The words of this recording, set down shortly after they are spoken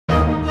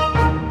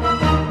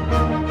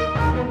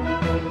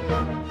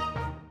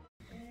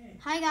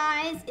Hi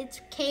guys, it's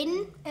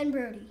Caden and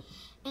Brody.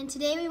 And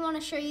today we want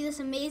to show you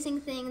this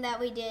amazing thing that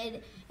we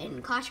did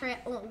in Clash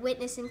Royale,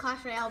 witnessing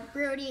Clash Royale.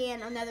 Brody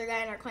and another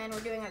guy in our clan were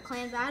doing a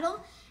clan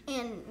battle,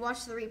 and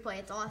watch the replay,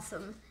 it's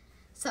awesome.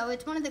 So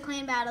it's one of the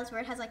clan battles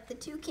where it has like the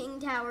 2 king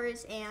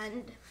towers,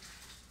 and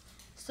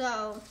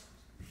so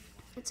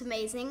it's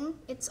amazing.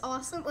 It's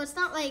awesome. Well, it's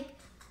not like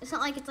it's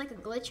like a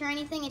glitch or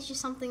anything. It's just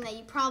something that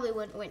you probably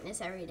wouldn't witness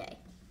every day.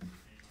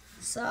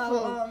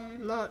 So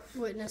Not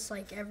witness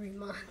like every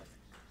month.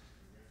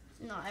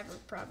 Not ever,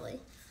 probably.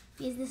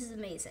 Because this is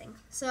amazing.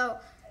 So,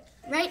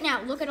 right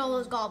now, look at all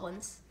those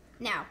goblins.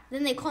 Now,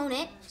 then they clone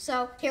it.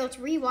 So, here, let's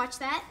rewatch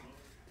that.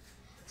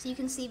 So you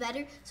can see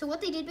better. So what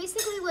they did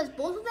basically was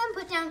both of them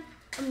put down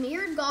a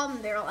mirrored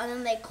goblin barrel, and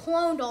then they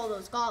cloned all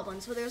those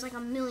goblins. So there's like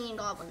 1,000,000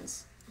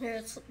 goblins.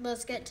 Here,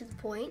 let's get to the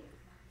point.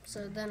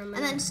 So then and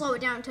then slow it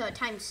down to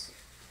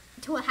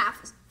a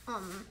half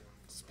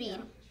speed.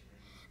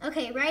 Yeah.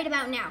 Okay, right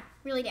about now.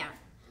 Really down.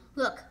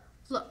 Look.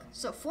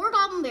 So 4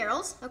 goblin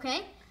barrels,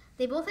 okay?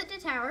 They both hit the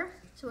tower,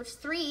 so it's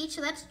 3 each,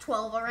 so that's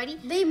 12 already.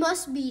 They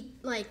must be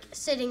like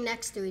sitting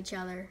next to each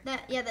other.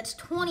 That's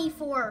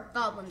 24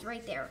 goblins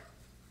right there.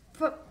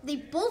 They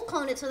both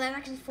cloned it, so that's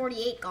actually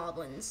 48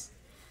 goblins.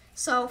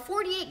 So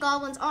 48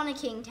 goblins on a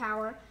king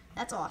tower.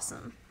 That's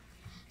awesome.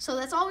 So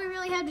that's all we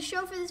really had to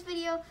show for this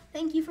video.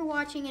 Thank you for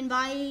watching, and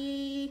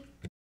bye.